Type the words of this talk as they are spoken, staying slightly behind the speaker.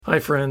Hi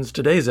friends,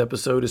 today's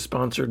episode is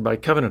sponsored by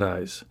Covenant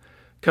Eyes.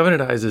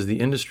 Covenant Eyes is the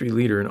industry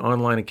leader in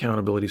online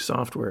accountability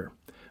software.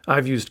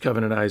 I've used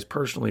Covenant Eyes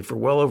personally for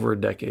well over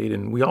a decade,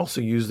 and we also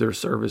use their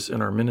service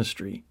in our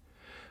ministry.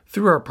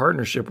 Through our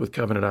partnership with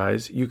Covenant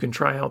Eyes, you can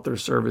try out their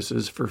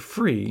services for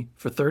free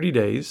for 30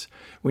 days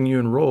when you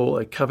enroll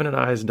at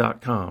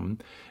covenanteyes.com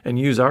and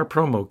use our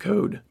promo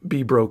code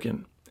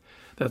BEBROKEN.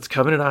 That's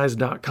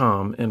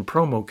covenanteyes.com and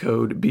promo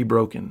code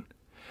BEBROKEN.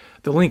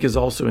 The link is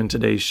also in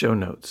today's show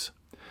notes.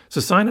 So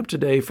sign up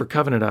today for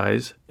Covenant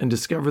Eyes and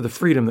discover the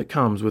freedom that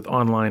comes with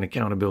online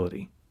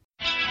accountability.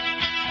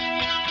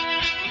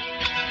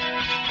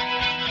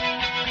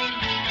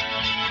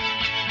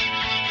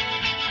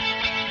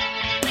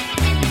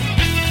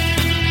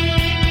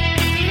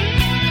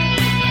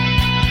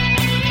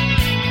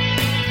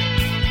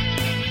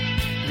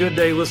 Good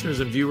day, listeners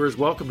and viewers.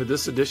 Welcome to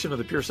this edition of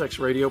the Pure Sex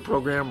Radio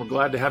program. We're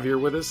glad to have you here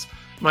with us.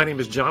 My name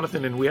is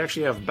Jonathan, and we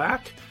actually have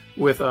back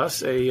with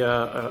us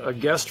a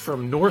guest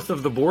from north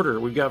of the border.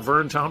 We've got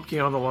Vern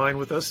Tomke on the line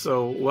with us,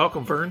 so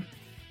welcome, Vern.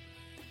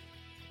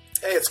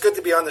 Hey, it's good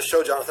to be on the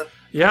show, Jonathan.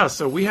 Yeah,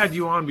 so we had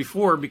you on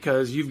before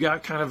because you've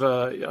got kind of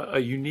a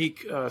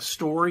unique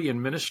story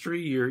in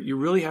ministry. You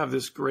really have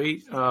this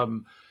great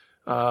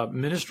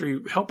ministry,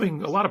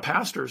 helping a lot of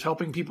pastors,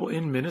 helping people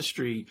in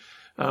ministry,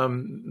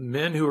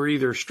 men who are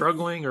either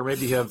struggling or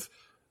maybe have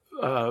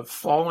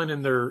fallen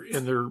in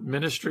their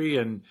ministry.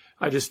 And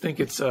I just think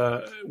it's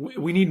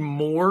we need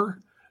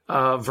more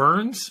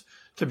Verns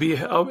to be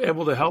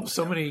able to help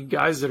so many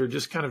guys that are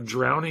just kind of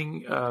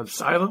drowning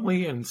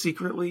silently and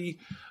secretly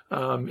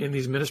in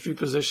these ministry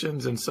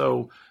positions. And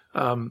so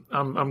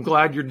I'm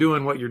glad you're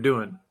doing what you're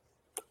doing.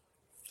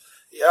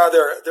 Yeah,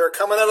 they're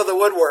coming out of the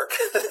woodwork.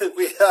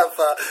 We have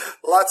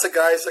lots of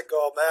guys that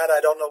go, man, I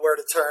don't know where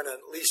to turn. And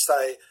at least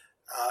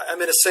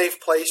I'm in a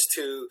safe place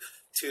to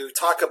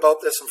talk about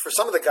this. And for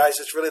some of the guys,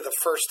 it's really the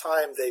first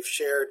time they've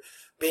shared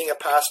being a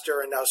pastor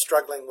and now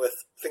struggling with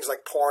things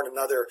like porn and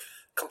other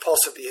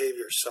compulsive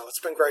behaviors. So it's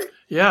been great.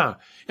 Yeah.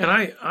 And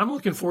I'm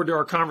looking forward to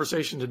our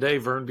conversation today,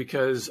 Vern,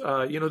 because,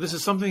 this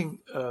is something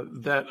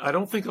that I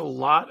don't think a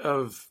lot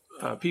of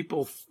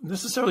people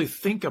necessarily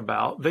think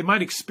about. They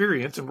might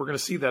experience, and we're going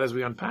to see that as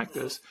we unpack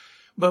this.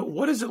 But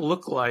what does it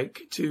look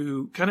like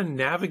to kind of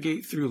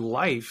navigate through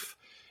life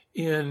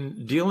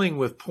in dealing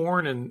with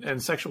porn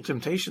and sexual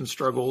temptation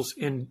struggles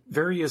in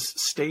various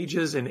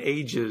stages and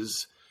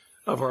ages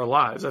of our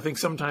lives? I think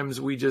sometimes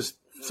we just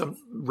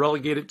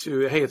relegate it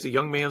to, hey, it's a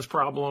young man's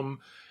problem.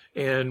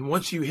 And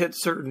once you hit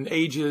certain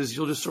ages,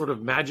 you'll just sort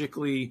of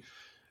magically,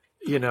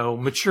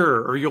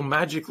 mature, or you'll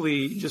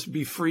magically just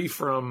be free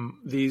from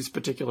these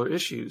particular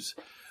issues.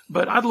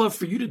 But I'd love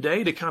for you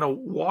today to kind of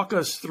walk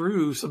us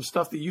through some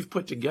stuff that you've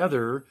put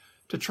together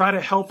to try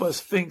to help us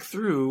think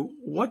through,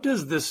 what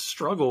does this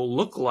struggle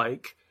look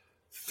like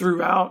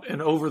throughout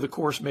and over the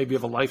course maybe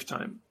of a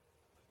lifetime?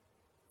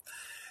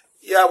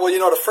 Yeah, well,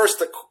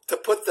 to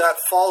put that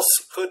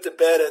falsehood to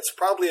bed, it's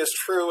probably as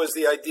true as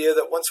the idea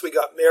that once we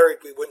got married,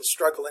 we wouldn't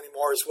struggle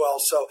anymore as well.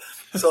 So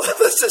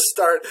let's just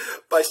start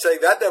by saying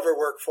that never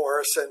worked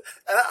for us. And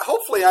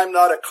hopefully I'm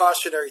not a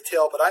cautionary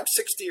tale, but I'm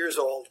 60 years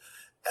old,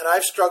 and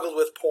I've struggled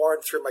with porn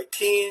through my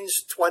teens,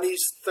 20s,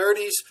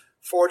 30s,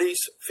 40s,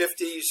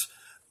 50s,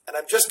 and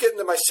I'm just getting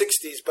to my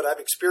 60s, but I'm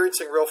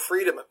experiencing real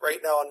freedom right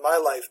now in my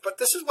life. But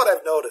this is what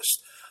I've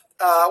noticed.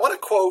 I want to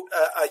quote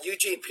a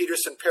Eugene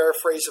Peterson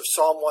paraphrase of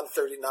Psalm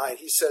 139.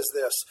 He says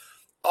this: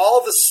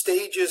 "All the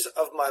stages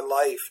of my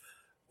life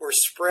were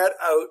spread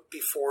out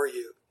before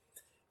you."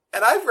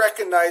 And I've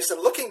recognized,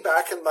 and looking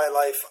back in my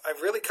life,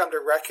 I've really come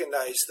to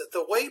recognize that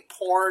the way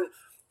porn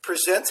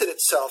presented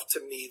itself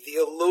to me,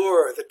 the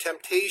allure, the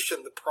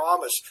temptation, the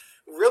promise,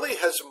 really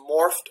has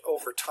morphed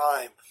over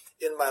time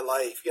in my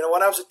life.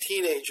 When I was a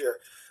teenager,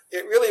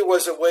 it really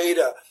was a way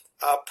to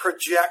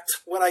project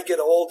when I get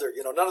older.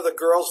 None of the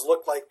girls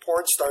looked like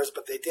porn stars,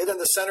 but they did in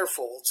the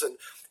centerfolds. And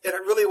it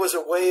really was a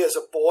way as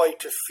a boy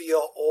to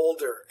feel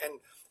older and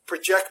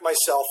project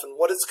myself and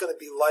what it's going to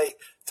be like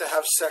to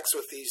have sex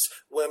with these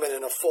women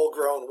and a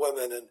full-grown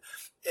woman. And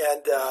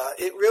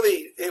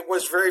it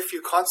was very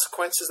few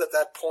consequences at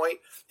that point.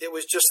 It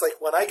was just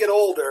like, when I get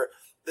older,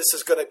 this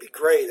is going to be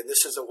great, and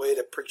this is a way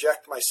to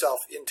project myself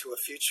into a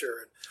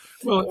future.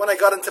 And when I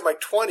got into my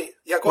 20s,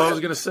 go ahead. I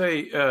was going to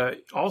say,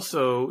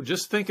 also,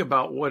 just think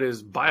about what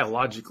is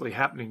biologically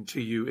happening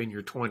to you in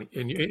your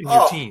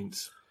your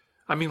teens.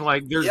 I mean,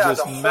 like, there's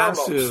this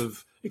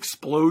massive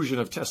explosion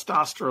of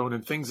testosterone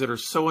and things that are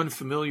so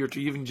unfamiliar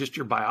to even just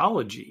your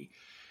biology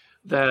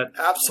that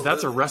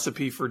that's a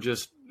recipe for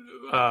just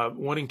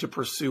wanting to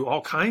pursue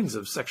all kinds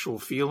of sexual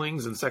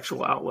feelings and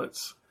sexual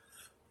outlets.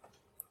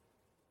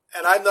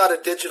 And I'm not a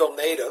digital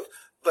native,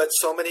 but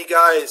so many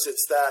guys,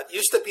 it's that.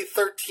 Used to be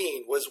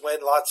 13 was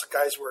when lots of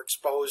guys were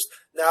exposed.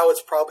 Now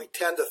it's probably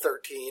 10 to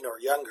 13 or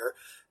younger.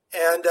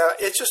 And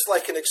it's just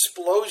like an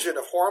explosion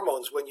of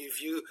hormones when you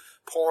view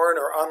porn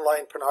or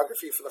online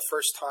pornography for the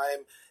first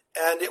time.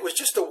 And it was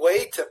just a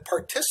way to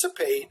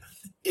participate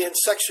in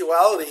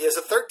sexuality as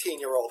a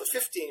 13-year-old, a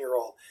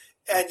 15-year-old.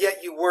 And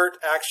yet you weren't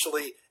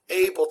actually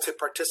able to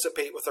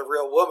participate with a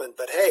real woman.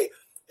 But hey,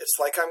 it's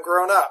like I'm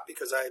grown up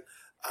because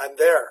I'm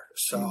there.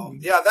 So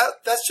yeah,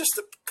 that's just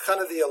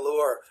kind of the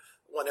allure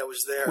when it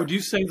was there. Would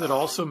you say that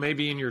also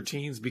maybe in your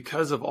teens,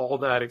 because of all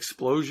that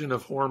explosion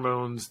of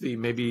hormones,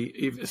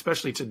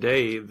 especially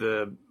today,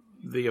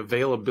 the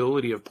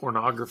availability of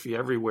pornography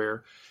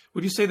everywhere,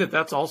 would you say that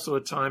that's also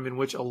a time in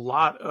which a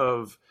lot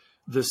of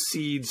the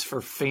seeds for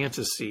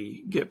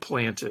fantasy get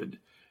planted,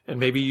 and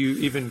maybe you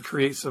even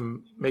create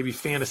some maybe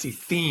fantasy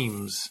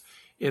themes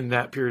in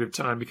that period of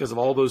time because of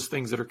all those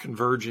things that are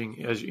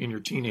converging as in your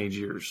teenage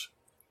years?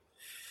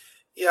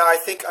 Yeah, I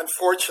think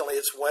unfortunately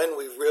it's when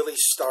we really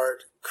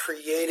start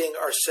creating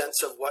our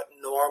sense of what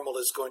normal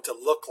is going to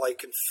look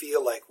like and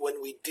feel like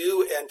when we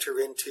do enter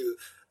into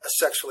a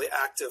sexually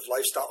active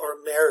lifestyle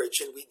or marriage,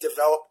 and we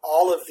develop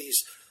all of these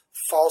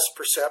false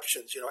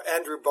perceptions.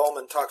 Andrew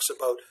Bowman talks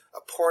about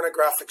a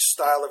pornographic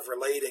style of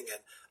relating,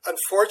 and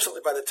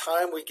unfortunately by the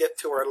time we get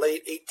to our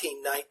late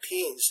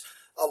 19s,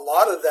 a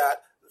lot of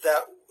that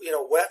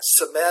wet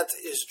cement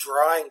is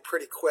drying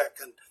pretty quick,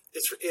 and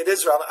it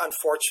is rather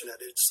unfortunate.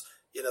 It's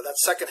that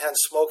secondhand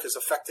smoke is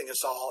affecting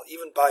us all,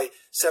 even by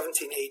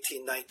 17,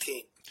 18,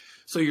 19.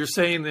 So you're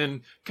saying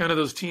then kind of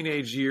those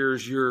teenage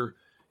years, you're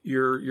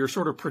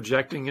sort of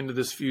projecting into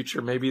this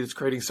future. Maybe it's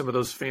creating some of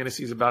those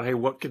fantasies about, hey,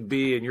 what could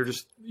be, and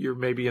you're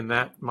maybe in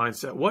that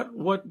mindset.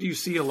 What do you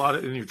see a lot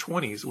in your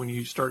 20s when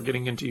you start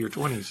getting into your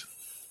 20s?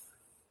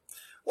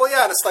 Well,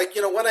 yeah, and it's like,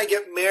 when I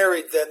get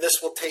married, then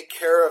this will take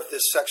care of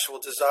this sexual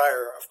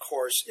desire, of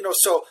course.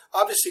 So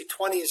obviously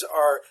 20s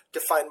are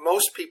defined.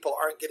 Most people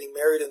aren't getting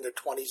married in their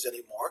 20s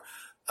anymore,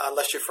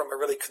 unless you're from a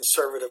really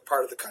conservative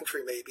part of the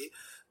country, maybe.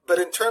 But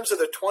in terms of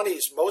their 20s,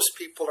 most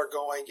people are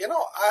going,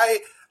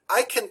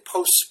 I can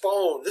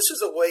postpone. This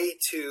is a way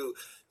to,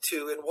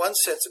 in one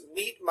sense,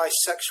 meet my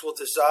sexual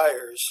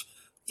desires,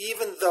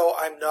 even though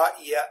I'm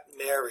not yet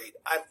married.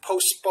 I'm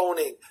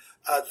postponing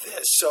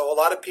this. So a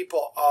lot of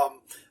people,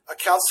 a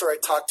counselor I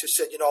talked to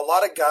said, a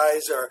lot of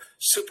guys are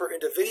super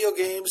into video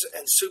games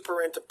and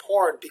super into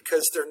porn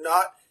because they're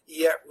not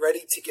yet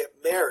ready to get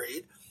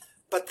married,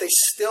 but they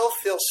still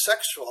feel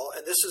sexual.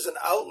 And this is an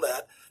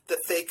outlet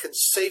that they can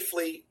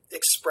safely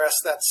express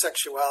that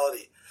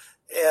sexuality.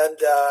 And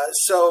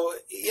so,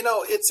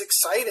 it's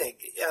exciting.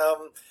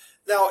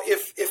 Now,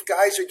 if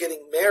guys are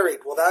getting married,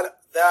 well,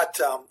 that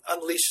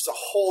unleashes a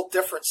whole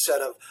different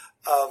set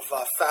of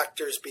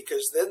factors,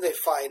 because then they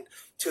find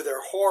to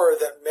their horror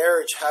that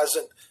marriage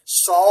hasn't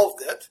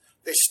solved it.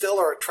 They still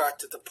are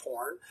attracted to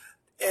porn.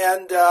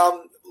 And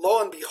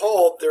lo and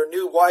behold, their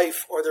new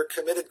wife or their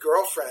committed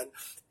girlfriend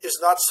is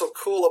not so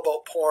cool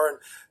about porn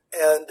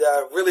and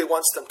really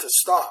wants them to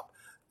stop.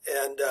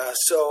 And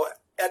so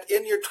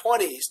in your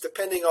 20s,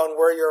 depending on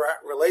where you're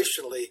at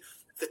relationally,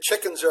 the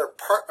chickens are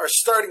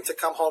starting to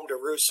come home to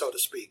roost, so to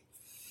speak.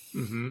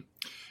 Mm-hmm.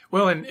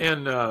 Well,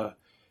 and a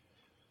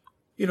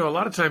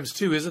lot of times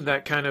too, isn't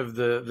that kind of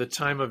the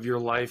time of your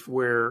life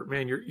where,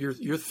 man,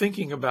 you're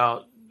thinking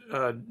about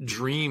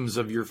dreams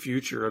of your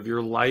future, of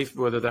your life,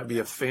 whether that be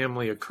a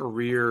family, a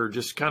career,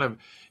 just kind of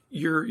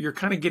you're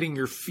kind of getting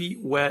your feet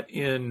wet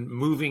in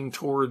moving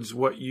towards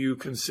what you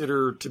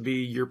consider to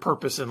be your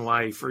purpose in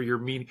life or your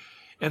meaning.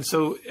 And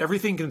so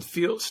everything can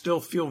still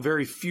feel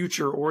very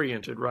future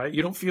oriented, right?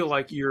 You don't feel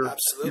like you're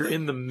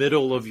in the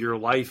middle of your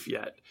life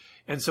yet.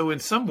 And so in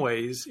some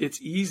ways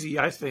it's easy,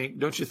 I think,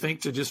 don't you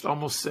think, to just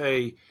almost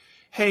say,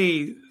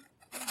 hey,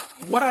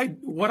 what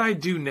I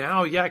do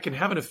now, yeah, it can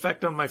have an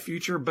effect on my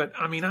future, but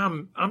I mean,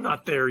 I'm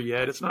not there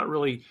yet. It's not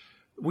really,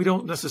 we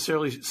don't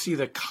necessarily see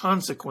the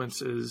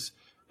consequences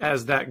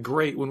as that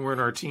great when we're in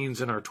our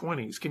teens and our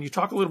 20s. Can you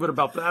talk a little bit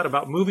about that,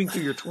 about moving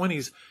through your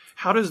 20s?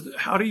 How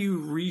do you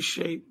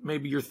reshape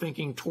maybe your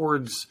thinking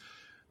towards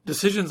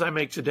decisions I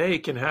make today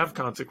can have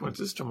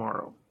consequences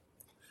tomorrow?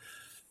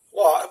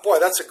 Well, boy,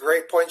 that's a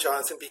great point,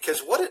 Jonathan, because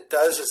what it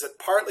does is that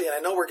partly, and I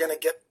know we're going to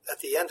get at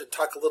the end to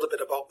talk a little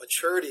bit about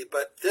maturity,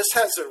 but this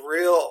has a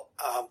real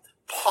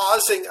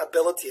pausing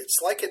ability. It's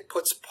like it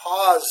puts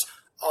pause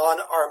on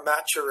our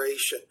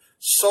maturation,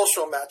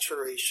 social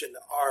maturation,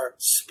 our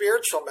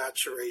spiritual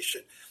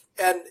maturation.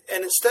 And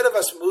instead of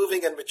us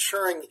moving and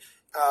maturing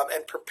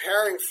and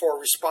preparing for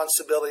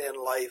responsibility in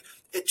life,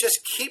 it just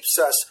keeps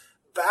us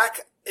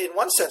back, in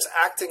one sense,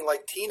 acting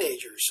like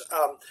teenagers.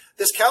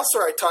 This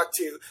counselor I talked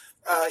to,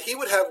 he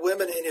would have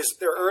women in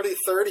their early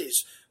 30s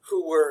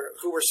who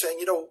were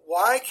saying,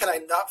 why can I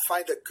not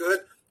find a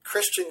good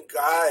Christian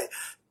guy?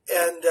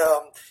 And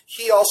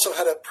he also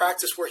had a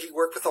practice where he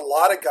worked with a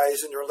lot of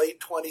guys in their late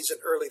 20s and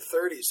early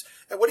 30s.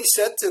 And what he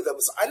said to them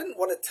is, I didn't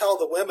want to tell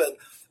the women,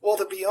 well,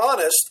 to be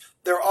honest,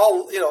 they're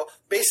all,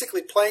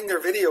 basically playing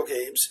their video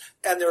games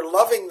and they're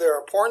loving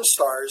their porn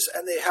stars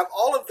and they have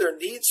all of their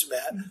needs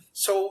met.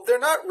 So they're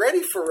not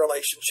ready for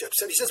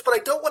relationships. And he says, but I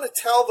don't want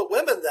to tell the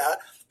women that,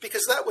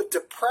 because that would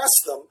depress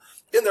them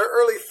in their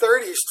early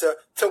 30s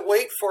to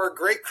wait for a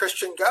great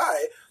Christian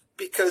guy,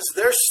 because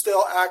they're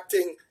still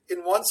acting, in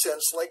one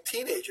sense, like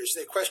teenagers.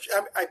 They question,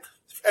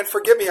 and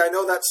forgive me, I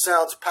know that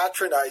sounds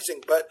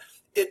patronizing, but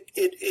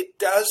it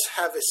does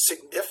have a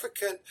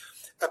significant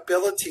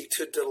ability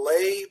to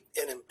delay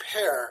and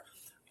impair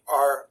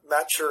our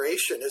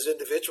maturation as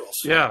individuals.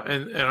 Yeah,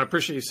 and I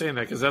appreciate you saying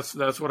that, because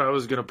that's what I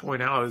was going to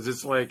point out. Is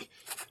it's like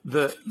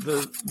the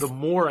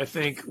more I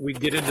think we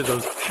get into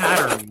those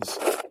patterns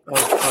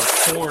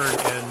of porn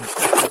and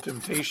sexual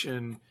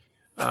temptation,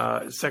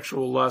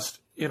 sexual lust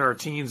in our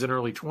teens and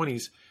early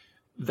 20s,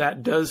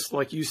 that does,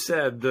 like you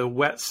said, the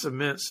wet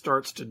cement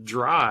starts to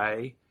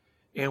dry,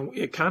 and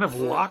it kind of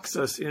locks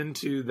us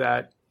into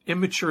that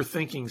immature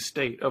thinking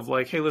state of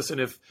like, hey, listen,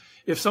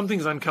 if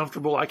something's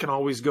uncomfortable, I can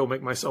always go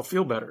make myself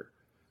feel better.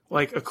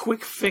 Like a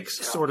quick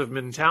fix sort of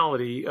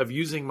mentality of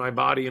using my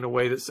body in a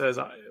way that says,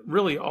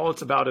 really, all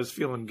it's about is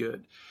feeling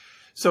good.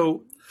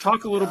 So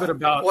talk a little bit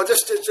about... Well,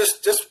 just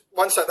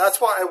one second. That's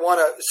why I want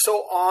to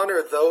so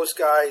honor those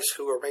guys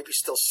who are maybe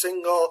still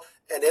single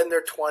and in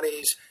their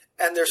 20s,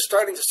 and they're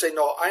starting to say,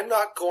 no, I'm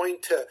not going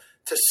to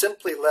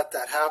simply let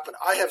that happen.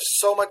 I have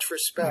so much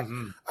respect.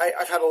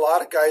 I've had a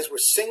lot of guys who are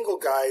single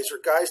guys or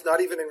guys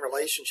not even in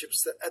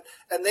relationships,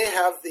 and they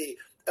have the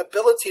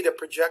ability to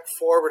project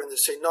forward and to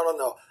say,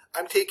 no,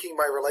 I'm taking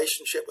my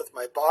relationship with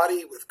my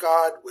body, with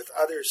God, with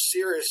others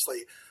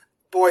seriously.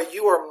 Boy,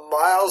 you are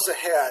miles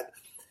ahead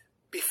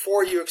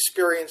before you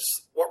experience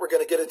what we're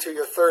going to get into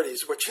your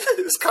 30s, which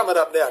is coming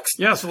up next.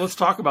 Yeah, so let's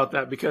talk about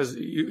that, because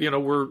you know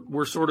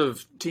we're sort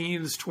of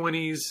teens,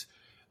 20s.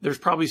 There's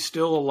probably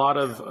still a lot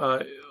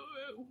of,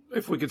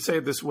 if we could say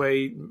it this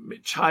way,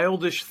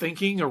 childish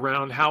thinking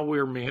around how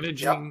we're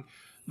managing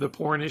the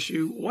porn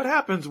issue. What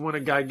happens when a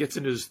guy gets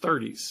into his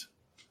 30s?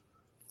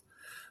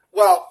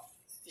 Well,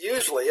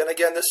 usually, and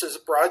again, this is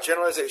a broad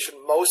generalization,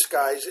 most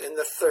guys in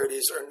the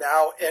 30s are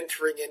now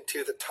entering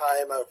into the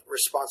time of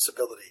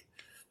responsibility.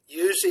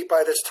 Usually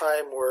by this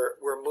time,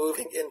 we're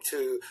moving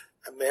into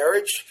a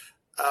marriage.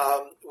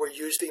 We're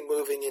usually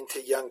moving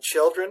into young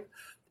children.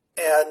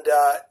 And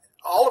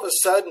all of a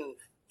sudden,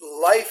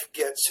 life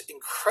gets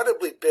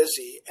incredibly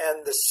busy.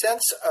 And the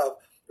sense of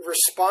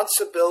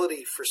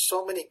responsibility for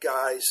so many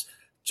guys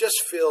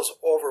just feels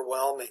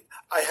overwhelming.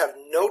 I have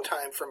no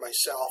time for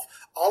myself.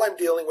 All I'm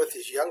dealing with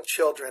is young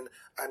children.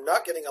 I'm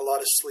not getting a lot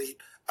of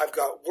sleep. I've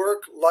got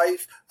work,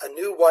 life, a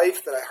new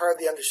wife that I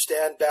hardly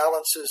understand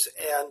balances,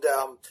 and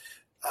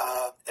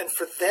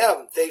for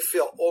them, they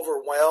feel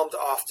overwhelmed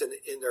often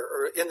in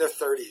their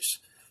 30s.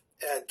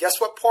 And guess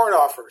what porn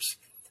offers?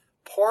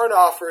 Porn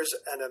offers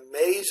an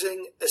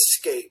amazing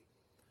escape.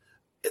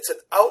 It's an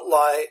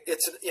outlet.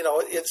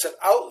 It's an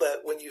outlet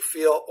when you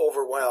feel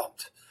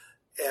overwhelmed.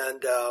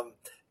 And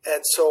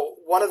so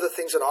one of the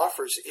things it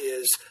offers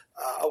is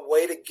a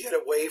way to get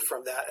away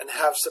from that and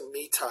have some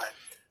me time.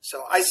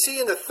 So I see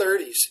in the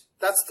 30s,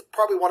 that's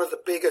probably one of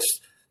the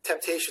biggest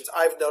temptations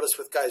I've noticed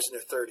with guys in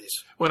their 30s.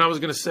 When I was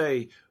going to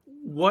say,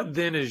 what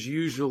then is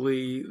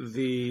usually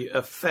the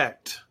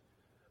effect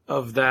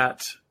of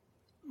that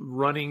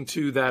running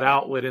to that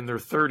outlet in their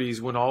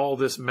 30s when all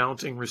this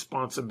mounting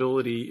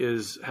responsibility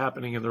is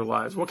happening in their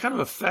lives? What kind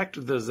of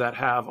effect does that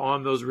have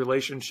on those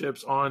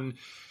relationships, on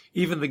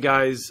even the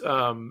guys'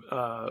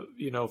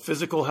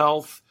 physical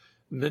health,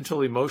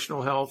 mental,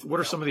 emotional health? What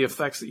are some of the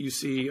effects that you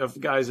see of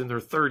guys in their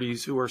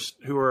 30s who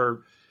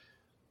are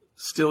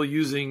still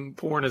using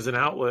porn as an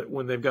outlet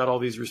when they've got all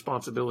these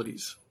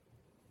responsibilities?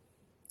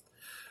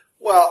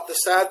 Well, the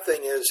sad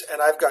thing is,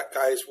 and I've got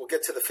guys, we'll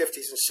get to the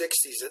 50s and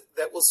 60s,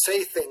 that will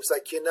say things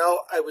like,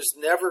 I was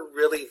never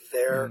really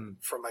there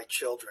for my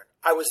children.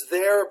 I was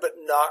there, but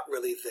not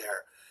really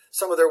there.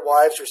 Some of their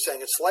wives are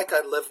saying, it's like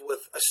I live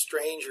with a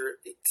stranger,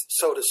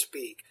 so to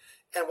speak.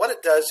 And what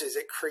it does is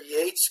it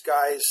creates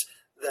guys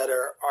that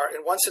are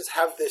in one sense,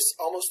 have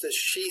almost this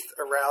sheath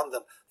around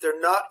them.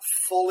 They're not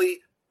fully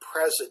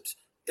present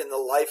in the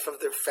life of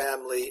their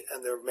family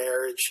and their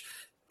marriage,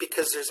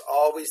 because there's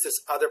always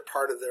this other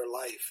part of their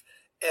life.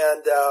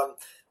 And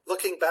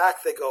looking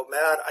back, they go,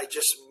 man, I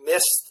just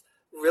missed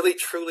really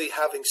truly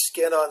having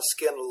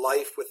skin-on-skin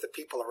life with the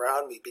people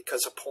around me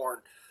because of porn.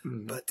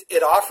 But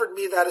it offered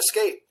me that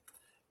escape,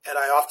 and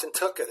I often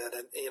took it.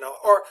 And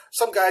or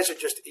some guys are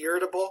just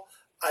irritable.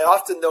 I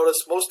often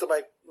notice most of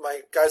my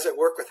guys I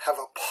work with have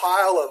a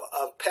pile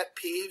of pet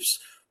peeves.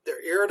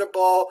 They're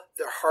irritable.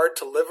 They're hard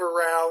to live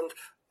around.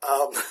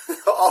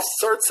 All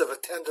sorts of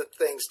attendant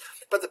things.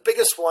 But the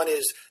biggest one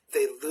is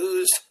they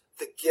lose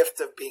the gift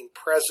of being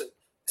present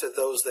to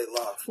those they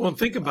love. Well, and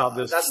think about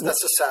this. That's the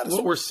saddest.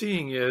 What we're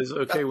seeing is,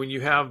 when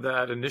you have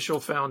that initial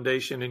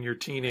foundation in your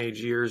teenage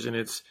years and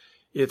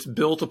it's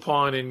built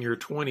upon in your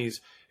 20s,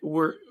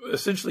 where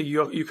essentially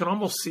you can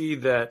almost see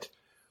that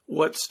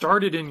what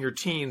started in your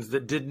teens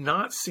that did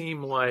not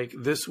seem like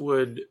this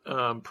would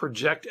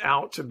project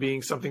out to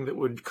being something that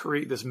would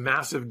create this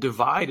massive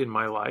divide in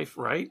my life,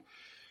 right?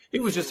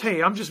 It was just,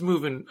 hey, I'm just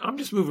moving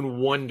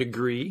 1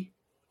 degree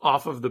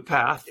off of the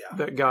path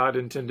that God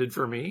intended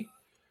for me.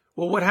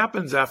 Well, what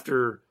happens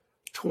after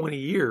 20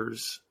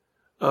 years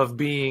of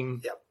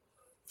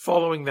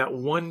following that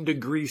 1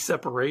 degree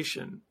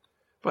separation?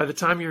 By the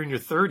time you're in your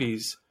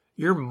 30s,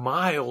 you're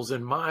miles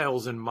and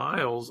miles and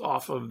miles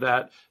off of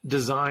that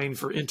design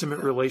for intimate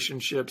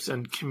relationships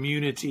and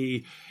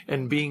community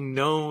and being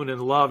known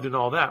and loved and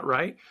all that,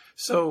 right?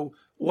 So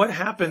what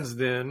happens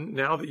then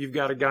now that you've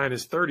got a guy in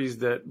his 30s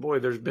that, boy,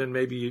 there's been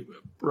maybe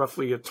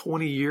roughly a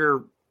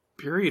 20-year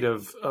period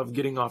of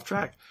getting off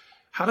track?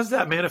 How does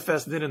that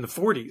manifest then in the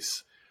 40s?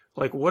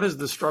 Like, what does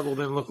the struggle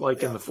then look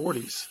like in the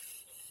 40s?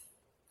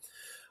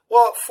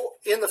 Well,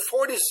 in the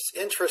 40s, it's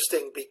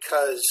interesting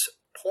because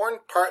porn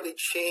partly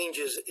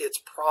changes its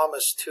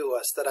promise to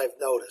us that I've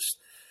noticed.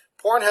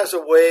 Porn has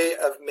a way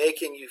of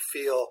making you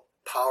feel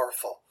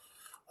powerful.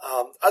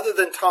 Other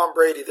than Tom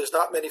Brady, there's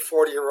not many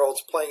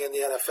 40-year-olds playing in the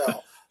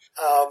NFL.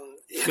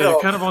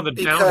 You're kind of on the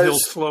downhill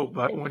slope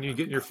when you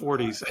get in your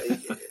 40s.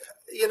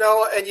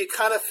 And you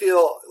kind of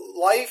feel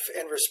life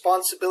and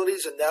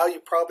responsibilities, and now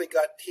you probably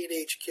got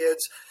teenage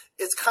kids.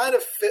 It's kind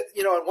of,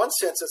 in one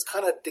sense, it's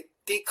kind of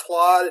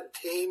declawed and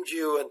tamed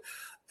you. And,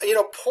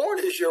 porn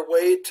is your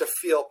way to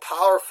feel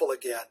powerful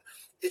again.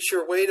 It's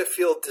your way to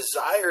feel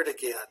desired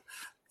again.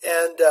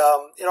 And,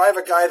 I have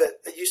a guy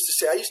that used to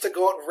say, I used to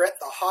go out and rent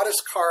the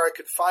hottest car I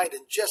could find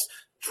and just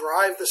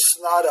drive the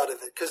snot out of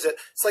it. Because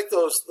it's like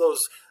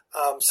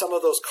some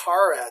of those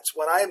car ads.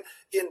 When I'm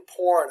in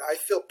porn, I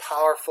feel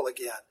powerful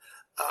again.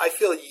 I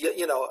feel,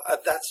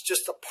 that's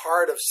just a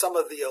part of some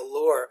of the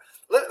allure.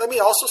 Let me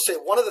also say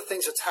one of the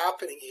things that's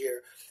happening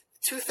here,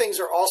 two things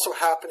are also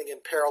happening in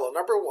parallel.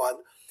 Number one,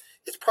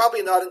 it's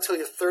probably not until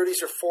your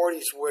 30s or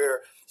 40s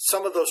where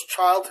some of those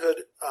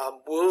childhood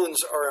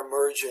wounds are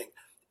emerging.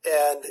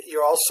 And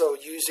you're also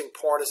using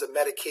porn as a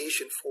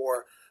medication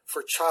for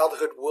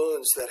childhood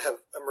wounds that have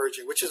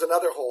emerging, which is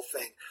another whole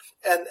thing.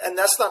 And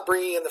that's not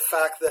bringing in the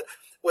fact that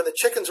when the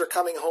chickens are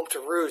coming home to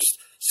roost,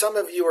 some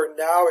of you are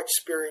now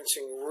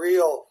experiencing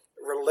real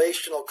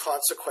relational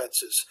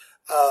consequences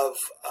of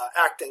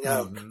acting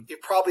out. Mm-hmm.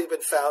 You've probably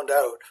been found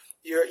out.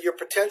 You're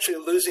potentially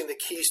losing the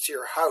keys to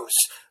your house.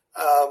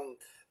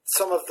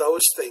 Some of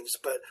those things.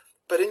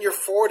 But in your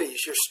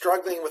 40s, you're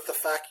struggling with the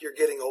fact you're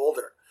getting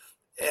older.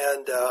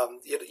 And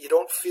you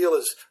don't feel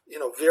as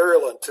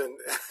virulent and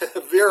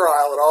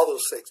virile and all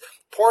those things.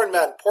 Porn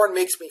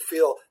makes me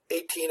feel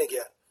 18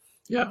 again.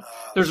 Yeah,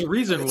 there's a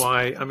reason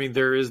why. I mean,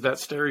 there is that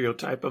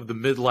stereotype of the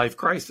midlife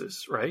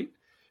crisis, right?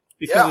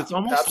 Because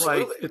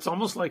it's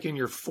almost like in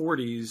your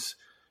 40s,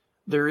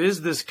 there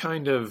is this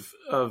kind of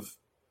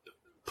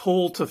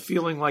pull to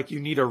feeling like you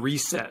need a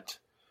reset,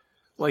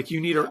 like you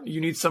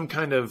need some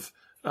kind of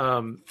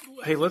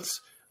hey,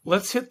 let's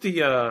hit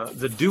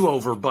the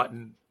do-over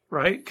button.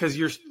 Right? Because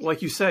you're,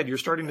 like you said, you're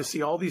starting to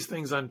see all these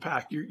things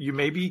unpack. You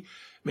maybe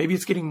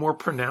it's getting more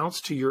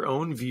pronounced to your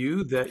own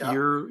view that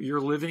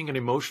you're living an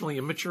emotionally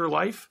immature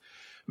life.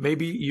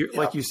 Maybe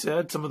like you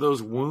said, some of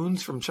those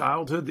wounds from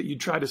childhood that you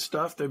try to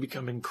stuff, they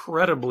become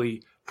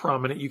incredibly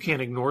prominent. You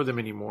can't ignore them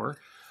anymore.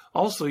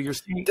 Also, you're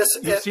seeing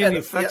the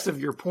effects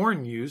of your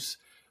porn use,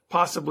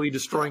 possibly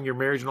destroying your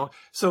marriage and all.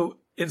 So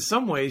in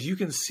some ways, you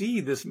can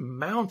see this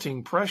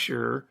mounting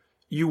pressure.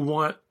 You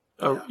want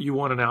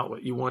an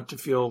outlet. You want to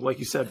feel, like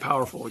you said,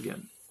 powerful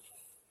again.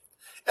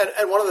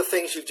 And one of the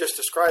things you've just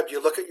described,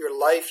 you look at your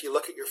life, you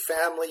look at your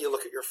family, you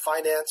look at your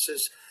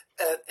finances,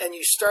 and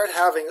you start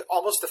having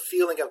almost a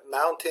feeling of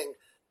mounting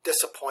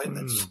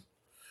disappointments.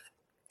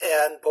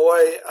 And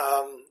boy,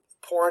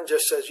 porn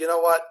just says, you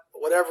know what,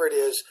 whatever it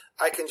is,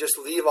 I can just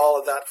leave all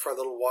of that for a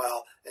little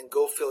while and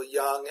go feel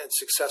young and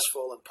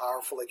successful and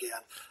powerful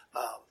again.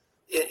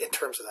 In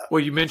terms of that. Well,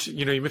 you mentioned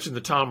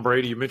the Tom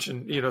Brady. You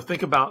mentioned,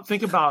 think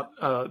about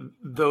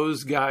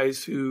those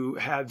guys who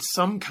had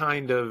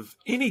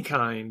any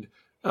kind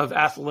of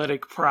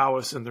athletic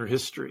prowess in their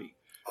history.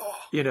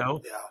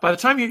 By the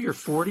time you hit your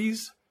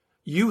 40s,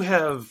 you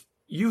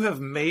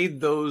have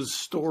made those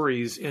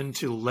stories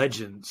into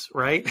legends,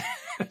 right?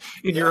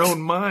 in your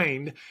own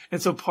mind.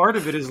 And so part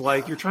of it is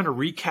like you're trying to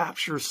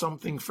recapture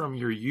something from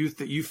your youth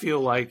that you feel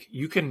like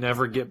you can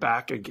never get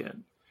back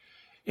again.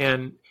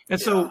 And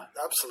so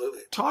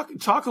absolutely.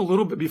 Talk a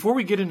little bit before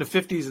we get into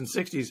 50s and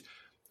 60s,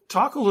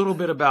 talk a little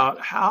bit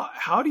about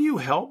how do you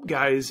help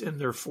guys in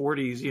their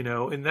 40s,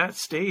 in that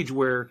stage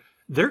where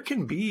there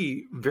can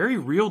be very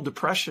real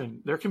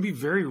depression. There can be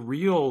very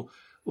real,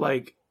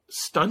 like,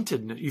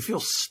 stuntedness. You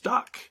feel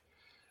stuck.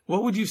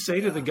 What would you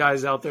say to the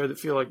guys out there that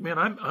feel like, man,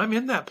 I'm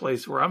in that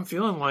place where I'm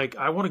feeling like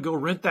I want to go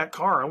rent that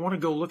car. I want to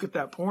go look at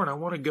that porn. I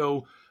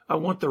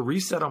want the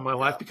reset on my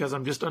life because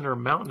I'm just under a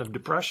mountain of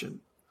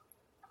depression.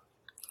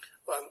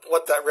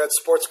 What that red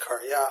sports car,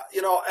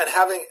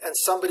 and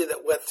somebody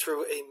that went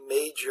through a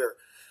major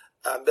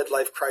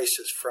midlife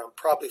crisis from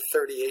probably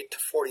 38 to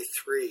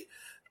 43,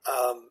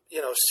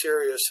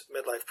 serious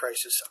midlife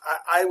crisis.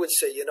 I would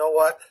say, you know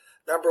what?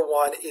 Number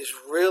one is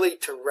really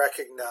to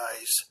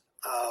recognize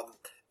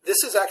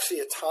this is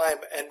actually a time,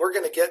 and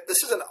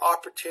this is an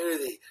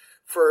opportunity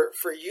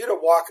for you to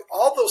walk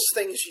all those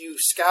things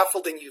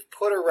scaffolding you've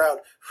put around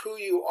who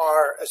you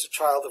are as a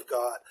child of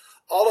God,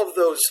 all of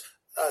those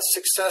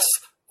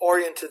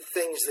success-oriented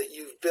things that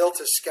you've built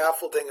as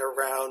scaffolding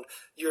around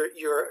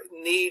your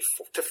need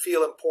to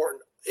feel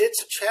important.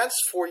 It's a chance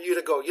for you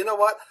to go, you know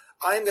what?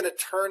 I'm going to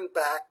turn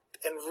back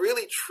and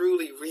really,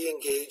 truly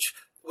re-engage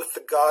with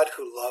the God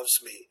who loves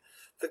me,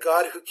 the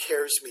God who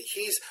cares me.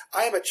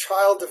 I am a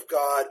child of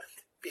God,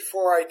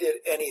 before I did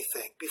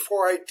anything,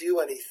 before I do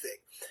anything.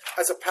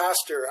 As a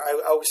pastor,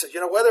 I always said,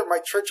 whether my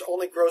church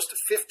only grows to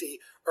 50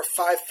 or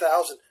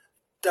 5,000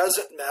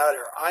 doesn't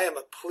matter. I am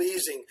a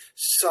pleasing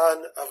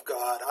son of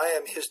God. I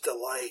am his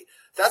delight.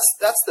 That's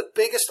the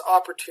biggest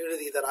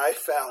opportunity that I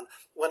found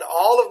when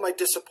all of my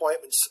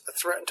disappointments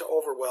threatened to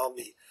overwhelm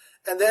me.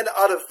 And then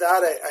out of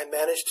that, I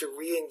managed to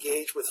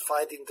re-engage with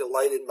finding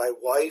delight in my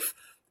wife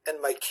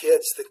and my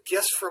kids, the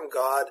gifts from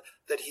God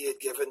that he had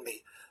given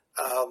me.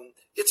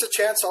 It's a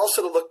chance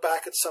also to look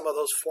back at some of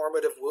those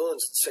formative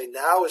wounds and say,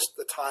 now is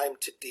the time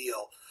to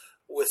deal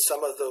with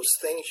some of those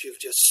things you've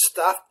just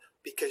stuffed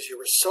because you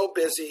were so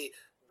busy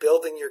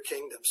building your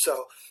kingdom.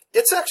 So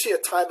it's actually a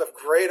time of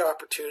great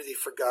opportunity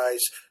for guys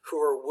who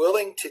are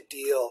willing to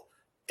deal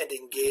and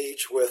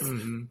engage with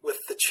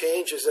the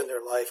changes in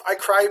their life. I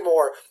cried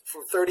more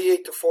from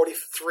 38 to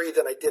 43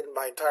 than I did in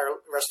my entire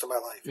rest of my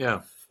life.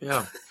 Yeah,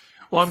 yeah.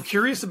 Well, I'm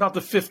curious about the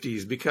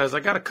 50s because I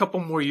got a couple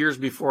more years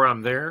before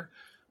I'm there.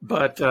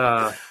 But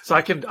so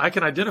I can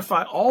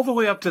identify all the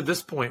way up to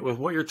this point with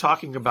what you're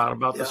talking about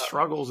the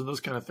struggles and those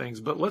kind of things.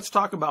 But let's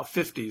talk about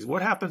 50s.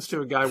 What happens to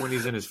a guy when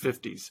he's in his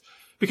 50s?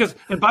 Because,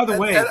 and by the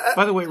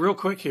way, real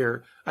quick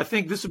here, I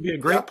think this would be a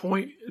great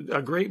point,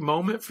 a great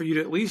moment for you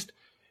to at least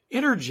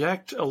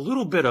interject a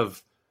little bit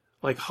of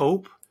like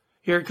hope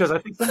here, because I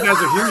think some guys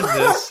are hearing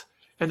this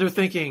and they're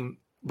thinking,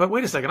 but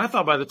wait a second, I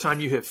thought by the time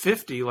you hit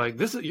 50, like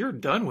you're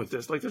done with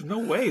this. Like there's no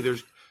way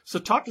so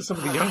talk to some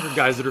of the younger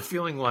guys that are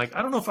feeling like,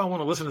 I don't know if I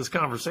want to listen to this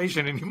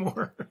conversation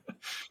anymore.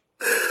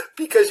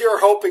 Because you're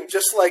hoping,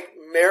 just like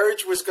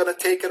marriage was going to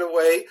take it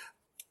away,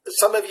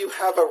 some of you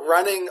have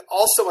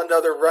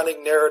another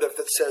running narrative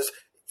that says,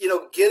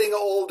 getting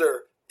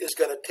older is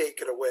going to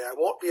take it away. I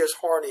won't be as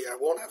horny. I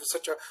won't have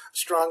such a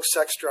strong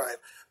sex drive.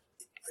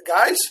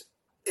 Guys,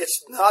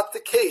 it's not the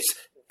case.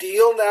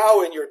 Deal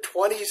now in your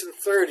 20s and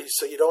 30s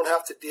so you don't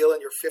have to deal in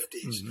your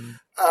 50s. Mm-hmm.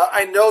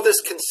 I know this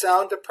can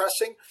sound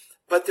depressing,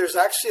 but there's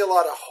actually a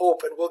lot of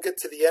hope, and we'll get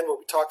to the end where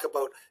we talk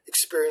about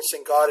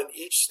experiencing God in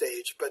each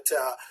stage. But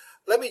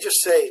let me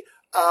just say,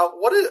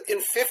 in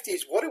 50s,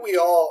 what are we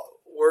all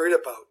worried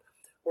about?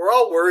 We're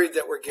all worried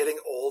that we're getting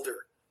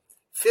older.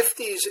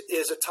 50s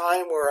is a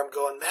time where I'm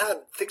going,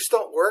 man, things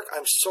don't work.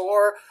 I'm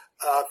sore.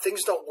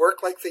 Things don't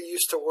work like they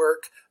used to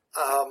work.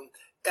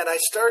 And I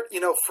start,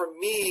 for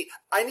me,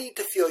 I need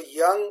to feel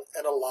young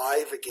and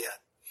alive again.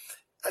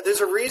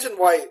 There's a reason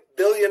why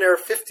billionaire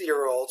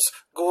 50-year-olds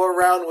go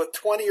around with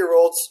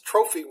 20-year-olds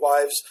trophy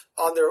wives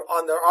on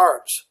their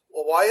arms.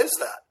 Well, why is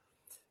that?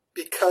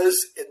 Because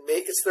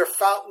it's their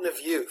fountain of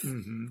youth.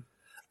 Mm-hmm.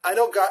 I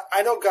know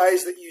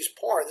guys that use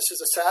porn. This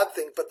is a sad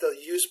thing, but they'll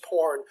use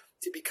porn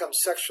to become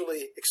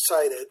sexually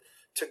excited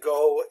to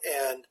go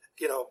and,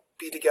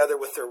 be together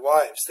with their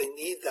wives. They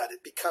need that.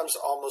 It becomes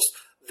almost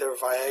their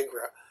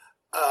Viagra.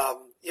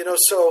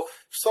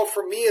 So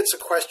for me, it's a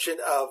question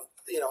of,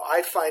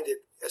 I find it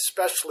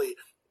especially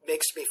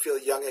makes me feel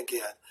young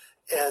again.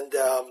 And,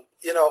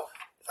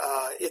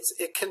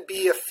 it can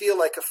feel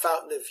like a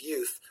fountain of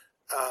youth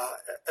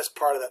as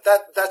part of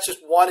that. That's just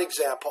one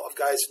example of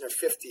guys in their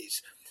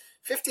 50s.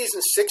 50s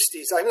and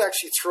 60s, I'm going to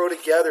actually throw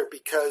together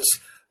because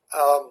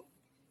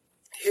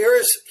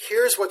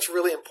here's what's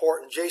really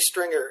important. Jay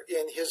Stringer,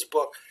 in his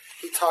book,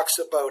 he talks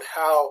about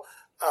how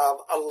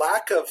a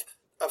lack of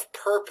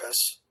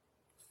purpose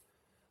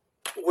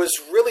was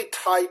really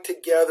tied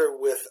together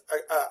with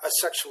a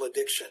sexual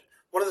addiction.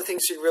 One of the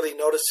things he really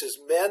noticed is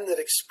men that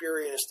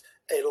experienced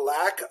a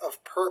lack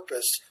of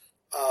purpose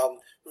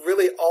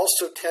really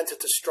also tended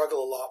to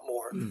struggle a lot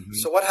more. Mm-hmm.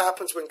 So what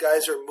happens when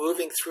guys are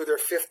moving through their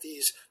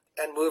 50s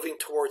and moving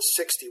towards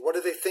 60? What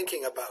are they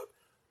thinking about?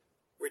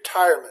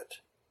 Retirement.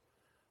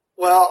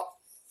 Well,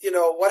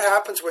 what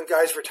happens when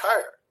guys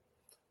retire?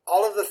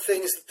 All of the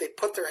things that they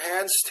put their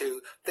hands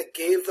to that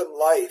gave them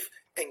life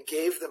and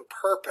gave them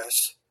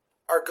purpose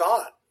are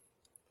gone.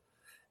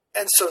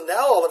 And so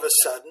now all of a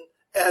sudden,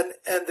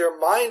 and their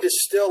mind is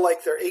still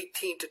like they're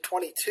 18 to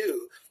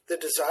 22, the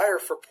desire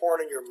for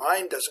porn in your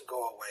mind doesn't go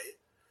away.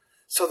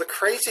 So the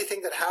crazy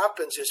thing that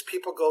happens is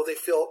people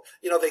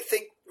they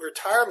think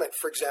retirement,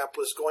 for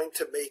example, is going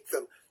to make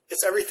them,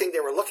 it's everything they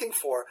were looking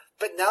for,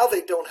 but now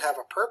they don't have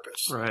a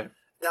purpose. Right.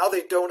 Now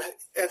they don't,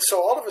 and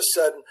so all of a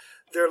sudden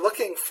they're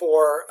looking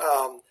for,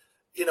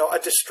 a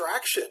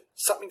distraction,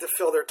 something to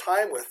fill their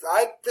time with.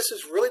 This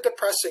is really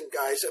depressing,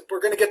 guys. We're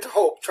going to get to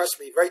hope. Trust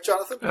me. Right,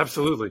 Jonathan?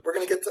 Absolutely. We're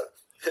going to get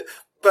to,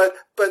 but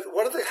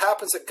what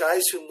happens to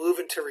guys who move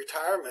into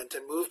retirement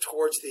and move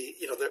towards the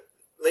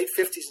late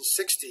 50s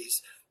and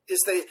 60s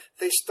is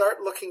they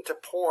start looking to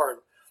porn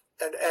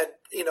and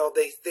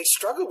they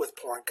struggle with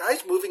porn.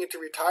 Guys moving into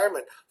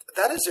retirement,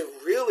 that is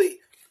a really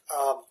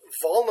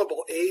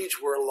vulnerable age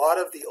where a lot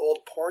of the old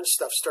porn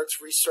stuff starts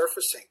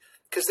resurfacing.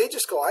 Because they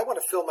just go, I want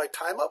to fill my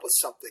time up with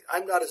something.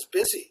 I'm not as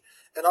busy.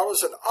 And all of a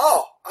sudden,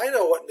 I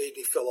know what made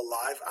me feel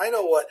alive. I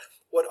know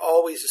what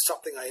always is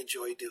something I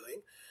enjoy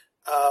doing.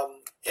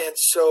 And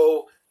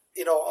so,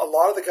 a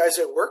lot of the guys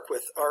I work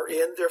with are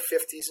in their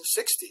 50s and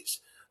 60s.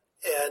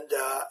 And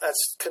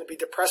that's going to be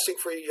depressing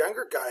for you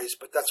younger guys,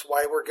 but that's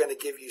why we're going to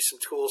give you some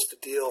tools to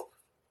deal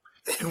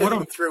And what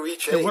I'm through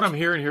each and age. what I'm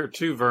hearing here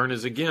too, Vern,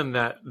 is again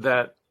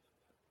that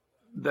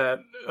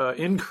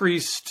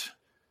increased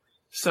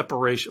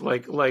separation.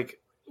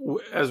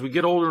 As we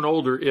get older and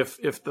older,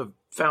 if the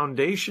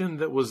foundation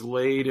that was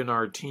laid in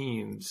our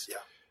teens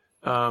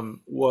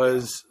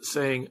was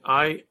saying,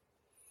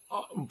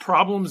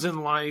 problems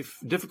in life,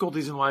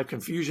 difficulties in life,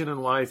 confusion in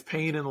life,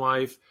 pain in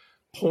life,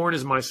 porn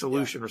is my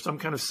solution, or some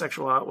kind of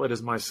sexual outlet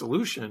is my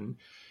solution,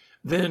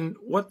 then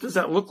what does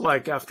that look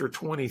like after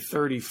 20,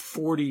 30,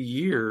 40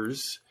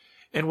 years?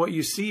 And what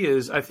you see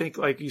is, I think,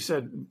 like you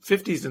said,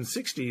 50s and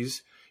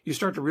 60s, you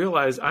start to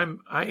realize I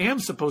am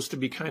supposed to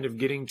be kind of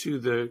getting to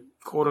the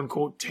quote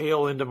unquote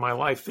tail end of my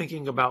life,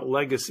 thinking about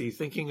legacy,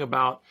 thinking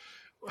about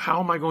how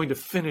am I going to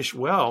finish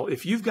well.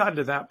 If you've gotten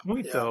to that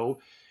point though,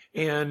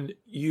 and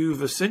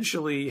you've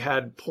essentially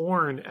had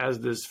porn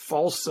as this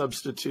false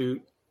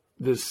substitute,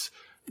 this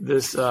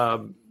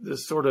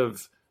sort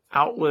of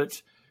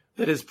outlet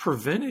that has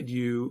prevented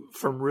you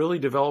from really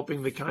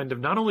developing the kind of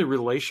not only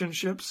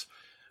relationships,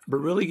 but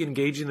really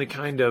engaging the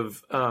kind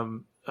of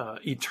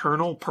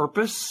eternal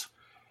purpose.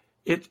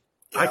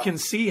 I can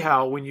see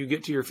how when you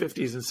get to your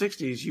 50s and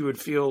 60s, you would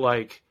feel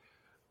like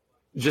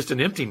just an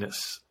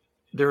emptiness.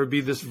 There would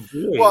be this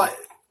void. Well,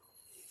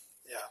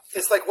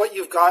 it's like what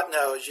you've got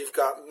now is you've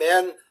got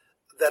men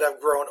that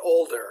have grown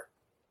older,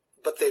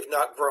 but they've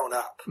not grown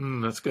up.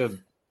 That's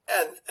good.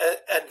 And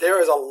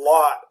there is a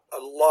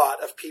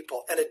lot of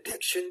people, and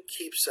addiction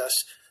keeps us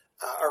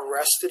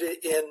arrested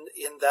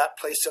in that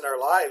place in our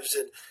lives.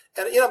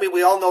 And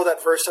we all know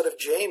that verse out of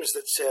James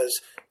that says,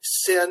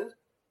 sin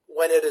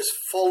when it is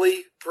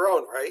fully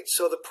grown, right?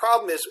 So the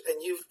problem is,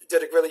 and you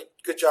did a really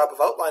good job of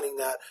outlining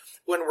that,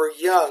 when we're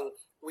young,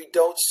 we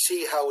don't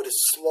see how it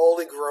is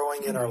slowly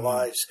growing in our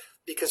lives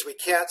because we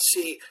can't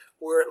see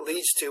where it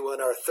leads to in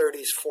our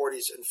 30s,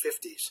 40s, and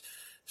 50s.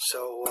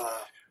 So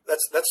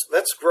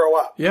let's grow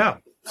up. Yeah.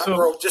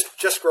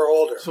 Just grow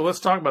older. So let's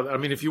talk about that. I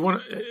mean, if you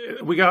want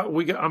to, we got.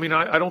 I mean,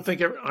 I don't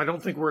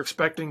think we're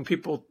expecting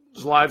people's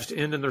lives to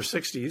end in their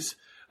 60s.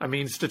 I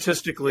mean,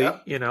 statistically,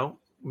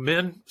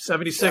 men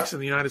 76 in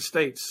the United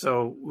States.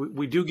 So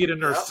we do get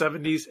in our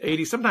 70s,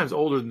 80s, sometimes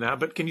older than that.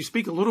 But can you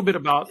speak a little bit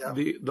about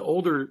the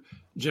older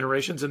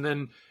generations, and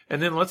then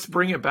let's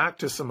bring it back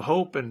to some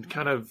hope and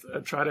kind of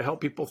try to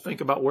help people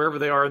think about wherever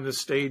they are in this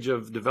stage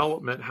of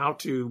development, how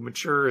to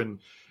mature and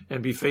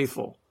be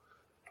faithful.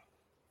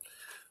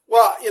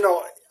 Well,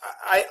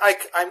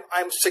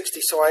 I'm 60,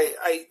 so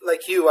I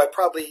like you, I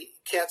probably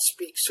can't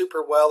speak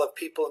super well of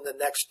people in the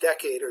next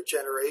decade or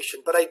generation,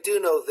 but I do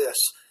know this.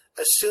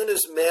 As soon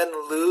as men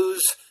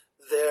lose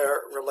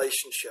their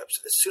relationships,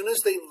 as soon as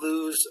they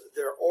lose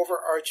their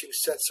overarching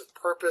sense of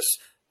purpose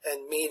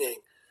and meaning,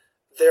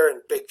 they're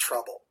in big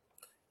trouble.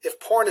 If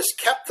porn has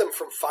kept them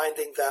from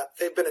finding that,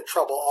 they've been in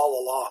trouble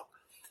all along.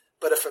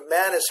 But if a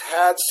man has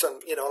had some,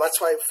 that's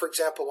why, for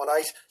example, when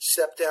I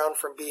stepped down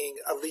from being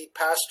a lead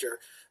pastor,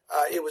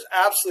 it was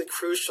absolutely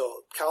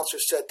crucial, counselor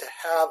said, to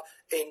have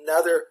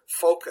another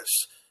focus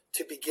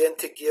to begin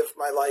to give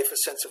my life a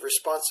sense of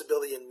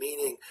responsibility and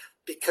meaning,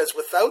 because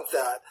without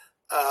that,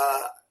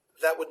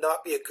 that would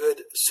not be a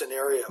good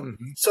scenario.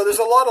 Mm-hmm. So there's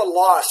a lot of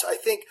loss. I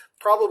think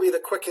probably the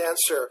quick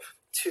answer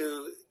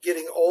to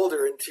getting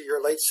older into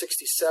your late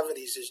 60s,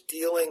 70s is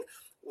dealing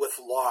with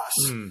loss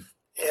and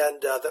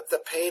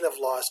the pain of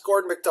loss.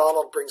 Gordon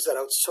MacDonald brings that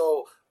out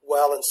so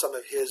well in some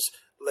of his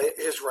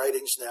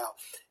writings now.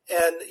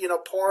 And,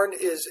 porn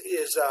is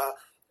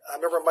I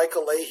remember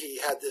Michael Leahy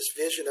had this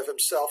vision of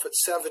himself at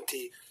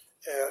 70,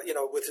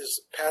 with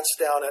his pants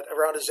down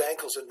around his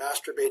ankles and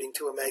masturbating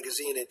to a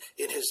magazine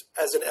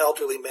as an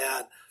elderly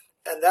man.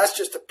 And that's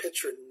just a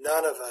picture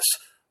none of us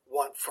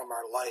want from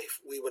our life.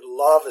 We would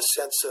love a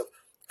sense of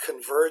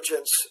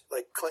convergence,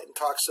 like Clinton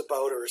talks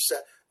about, or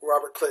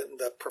Robert Clinton,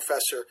 the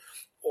professor,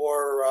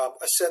 or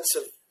a sense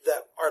of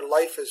that our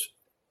life has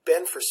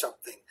been for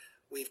something.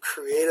 We've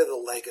created a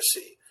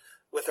legacy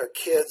with our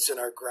kids and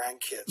our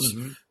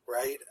grandkids,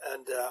 right?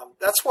 And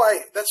that's why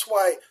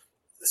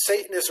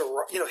Satan is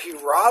he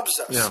robs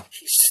us,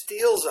 he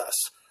steals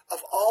us of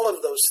all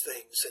of those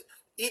things, and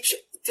each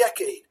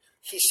decade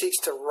he seeks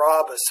to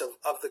rob us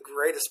of the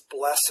greatest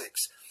blessings.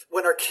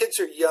 When our kids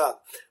are young,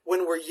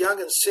 when we're young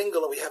and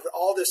single, and we have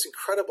all this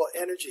incredible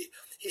energy,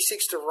 he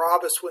seeks to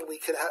rob us when we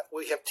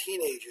have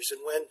teenagers,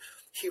 and when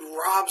he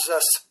robs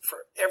us for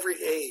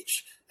every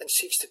age and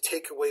seeks to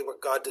take away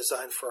what God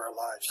designed for our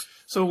lives.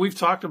 So we've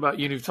talked about,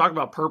 you've talked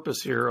about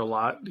purpose here a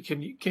lot.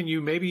 Can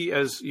you maybe,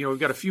 as we've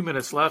got a few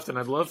minutes left, and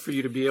I'd love for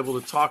you to be able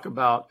to talk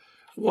about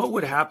what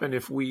would happen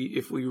if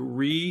we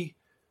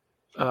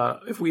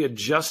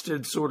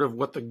adjusted sort of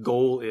what the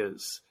goal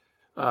is.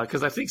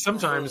 Because I think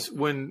sometimes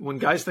when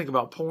guys think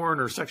about porn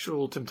or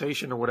sexual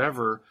temptation or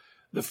whatever,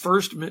 the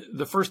first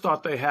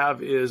thought they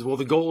have is, well,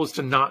 the goal is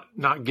to not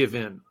give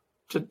in,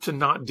 to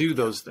not do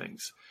those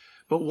things.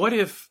 But what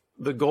if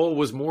the goal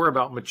was more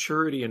about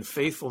maturity and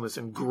faithfulness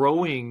and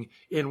growing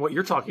in what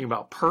you're talking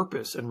about,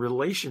 purpose and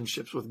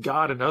relationships with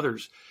God and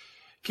others?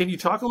 Can you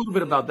talk a little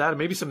bit about that and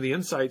maybe some of the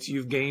insights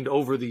you've gained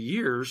over the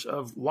years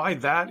of why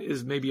that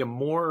is maybe a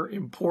more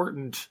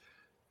important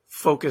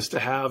focus to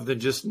have than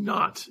just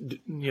not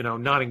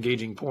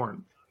engaging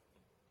porn.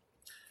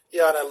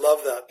 Yeah, and I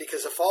love that,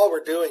 because if all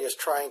we're doing is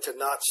trying to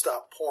not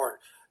stop porn,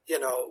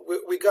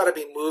 we got to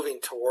be moving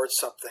towards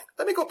something.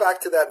 Let me go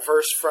back to that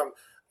verse from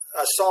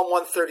Psalm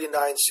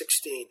 139:16.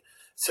 It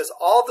says,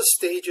 "All the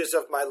stages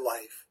of my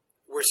life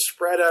were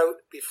spread out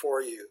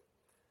before you.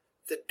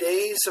 The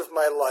days of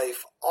my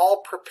life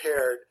all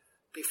prepared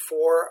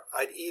before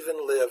I'd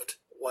even lived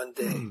one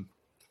day." Mm.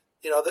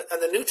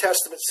 And the New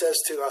Testament says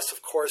to us,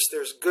 of course,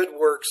 there's good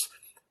works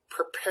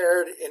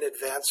prepared in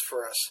advance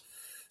for us.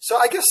 So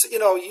I guess,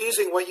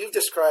 using what you've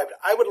described,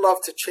 I would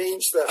love to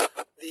change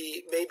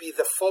maybe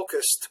the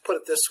focus, to put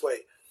it this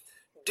way.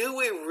 Do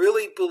we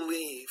really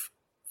believe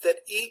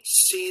that each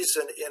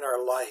season in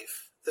our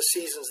life, the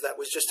seasons that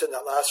was just in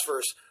that last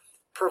verse,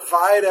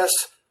 provide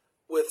us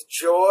with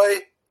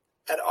joy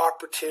and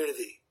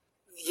opportunity?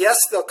 Yes,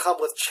 they'll come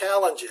with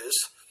challenges,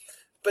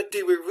 but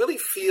do we really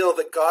feel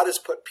that God has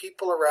put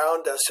people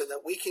around us and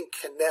that we can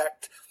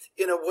connect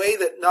in a way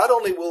that not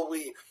only will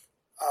we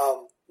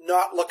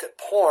not look at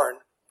porn,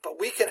 but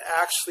we can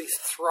actually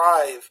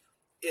thrive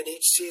in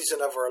each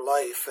season of our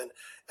life? And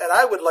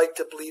I would like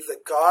to believe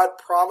that God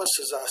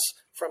promises us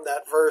from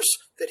that verse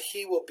that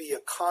he will be a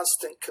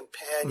constant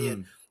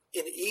companion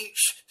in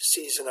each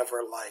season of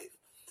our life.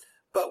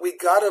 But we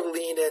got to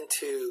lean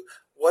into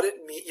what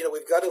it means.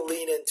 We've got to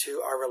lean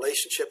into our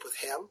relationship with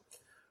him.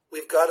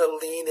 We've got to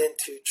lean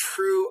into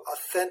true,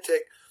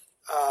 authentic,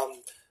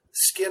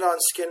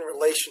 skin-on-skin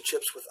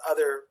relationships with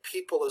other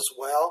people as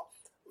well,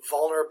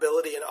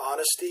 vulnerability and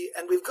honesty.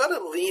 And we've got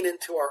to lean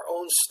into our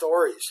own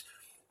stories.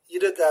 You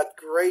did that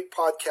great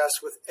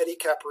podcast with Eddie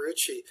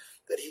Caparucci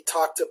that he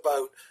talked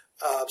about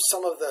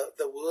some of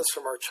the wounds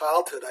from our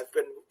childhood. I've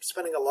been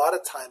spending a lot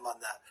of time on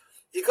that.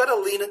 You got to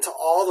lean into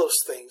all those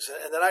things.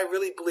 And then I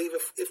really believe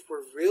if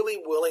we're really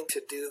willing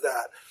to do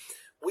that,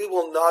 we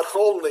will not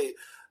only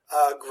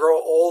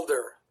grow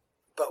older,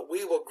 but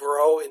we will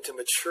grow into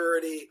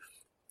maturity,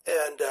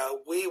 and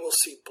we will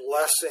see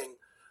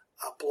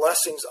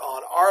blessings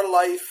on our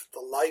life,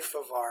 the life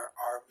of our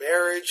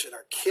marriage and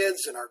our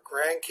kids and our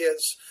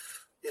grandkids.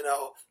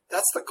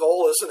 That's the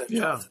goal, isn't it,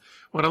 Jonathan? Yeah.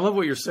 Well, I love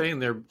what you're saying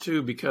there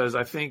too, because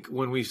I think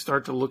when we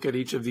start to look at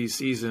each of these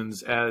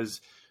seasons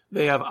as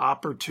they have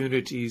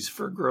opportunities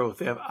for growth,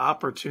 they have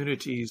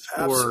opportunities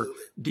for Absolutely.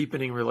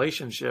 deepening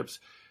relationships.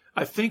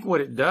 I think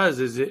what it does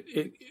is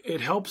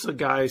it helps a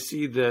guy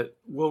see that,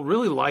 well,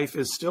 really life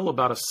is still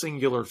about a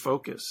singular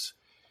focus.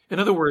 In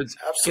other words,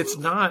 Absolutely. It's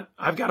not,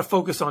 I've got to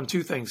focus on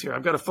two things here.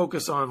 I've got to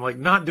focus on like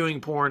not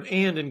doing porn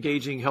and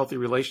engaging healthy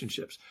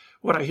relationships.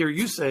 What I hear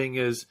you saying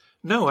is,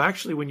 no,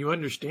 actually, when you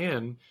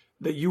understand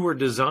that you were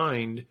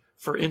designed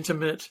for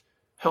intimate,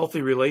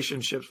 healthy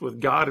relationships with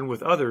God and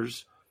with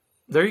others,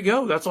 there you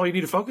go. That's all you need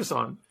to focus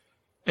on.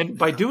 And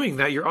by doing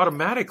that, you're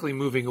automatically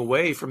moving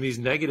away from these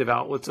negative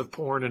outlets of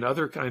porn and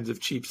other kinds of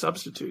cheap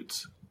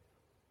substitutes.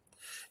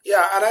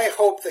 Yeah, and I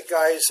hope that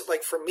guys,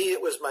 like for me,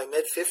 it was my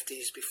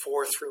mid-50s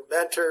before, through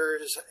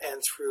mentors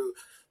and through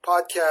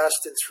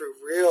podcasts and through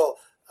real,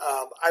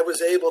 I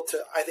was able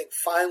to, I think,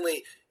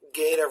 finally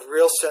gain a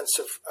real sense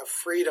of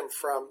freedom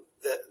from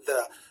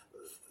the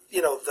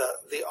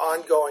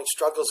ongoing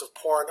struggles of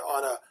porn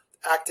on a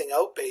acting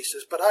out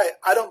basis. But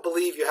I don't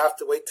believe you have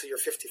to wait till you're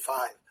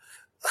 55.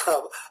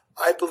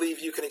 I believe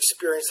you can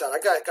experience that. I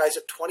got guys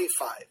at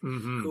 25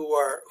 who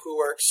are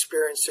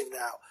experiencing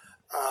now.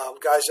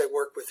 Guys I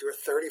work with who are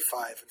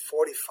 35 and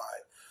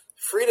 45.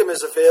 Freedom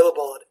is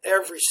available at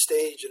every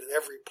stage and in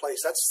every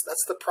place.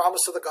 That's the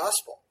promise of the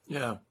gospel.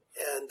 Yeah.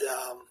 And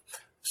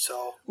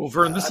so, well,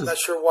 Vern, I'm not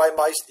sure why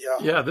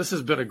yeah, this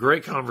has been a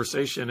great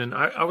conversation, and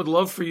I would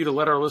love for you to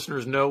let our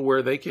listeners know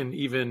where they can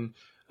even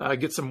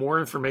get some more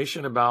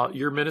information about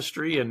your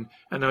ministry. And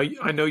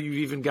I know you've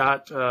even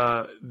got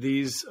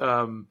this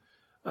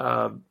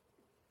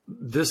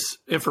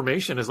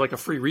information as like a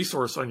free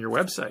resource on your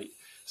website.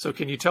 So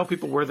can you tell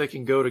people where they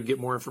can go to get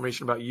more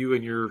information about you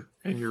and your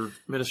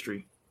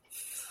ministry?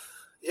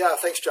 Yeah,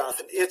 thanks,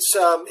 Jonathan. It's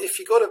if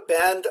you go to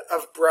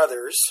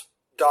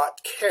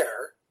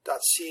bandofbrothers.care,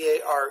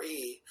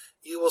 C-A-R-E,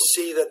 you will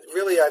see that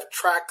really I've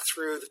tracked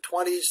through the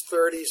 20s,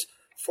 30s,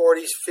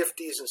 40s,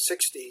 50s, and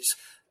 60s,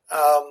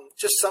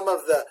 just some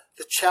of the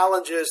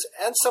challenges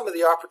and some of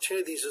the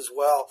opportunities as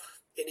well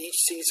in each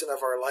season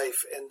of our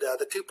life. And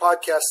the two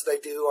podcasts that I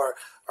do are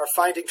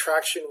Finding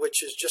Traction,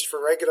 which is just for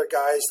regular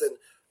guys, then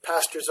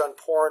Pastors on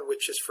Porn,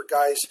 which is for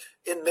guys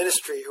in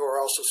ministry who are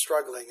also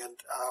struggling. And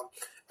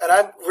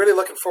I'm really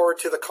looking forward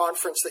to the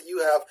conference that you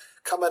have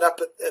coming up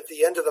at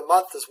the end of the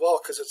month as well,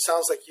 because it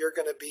sounds like you're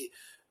going to be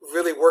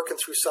really working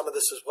through some of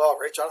this as well,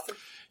 right, Jonathan?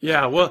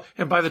 Yeah, well,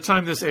 and by the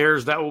time this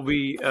airs, that will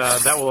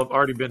have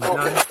already been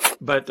done.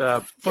 But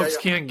folks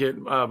can get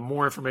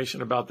more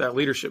information about that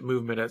leadership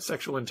movement at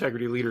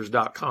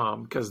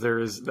sexualintegrityleaders.com, because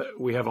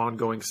we have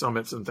ongoing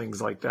summits and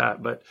things like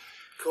that. But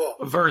cool.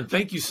 Vern,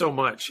 thank you so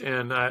much,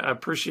 and I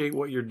appreciate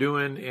what you're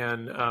doing,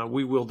 and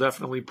we will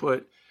definitely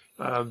put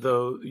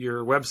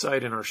your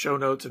website in our show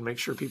notes and make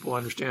sure people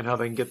understand how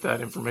they can get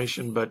that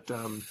information. But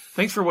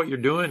thanks for what you're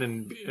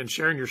doing and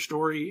sharing your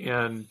story,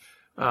 and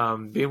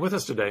being with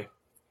us today.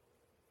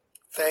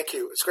 Thank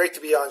you. It's great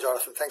to be on,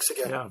 Jonathan. Thanks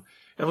again. Yeah.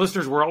 And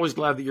listeners, we're always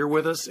glad that you're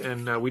with us,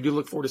 and we do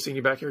look forward to seeing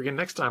you back here again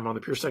next time on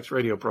the Pure Sex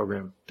Radio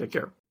program. Take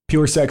care.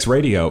 Pure Sex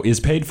Radio is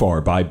paid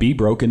for by Be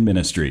Broken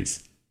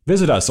Ministries.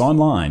 Visit us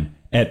online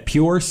at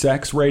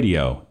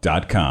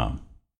puresexradio.com.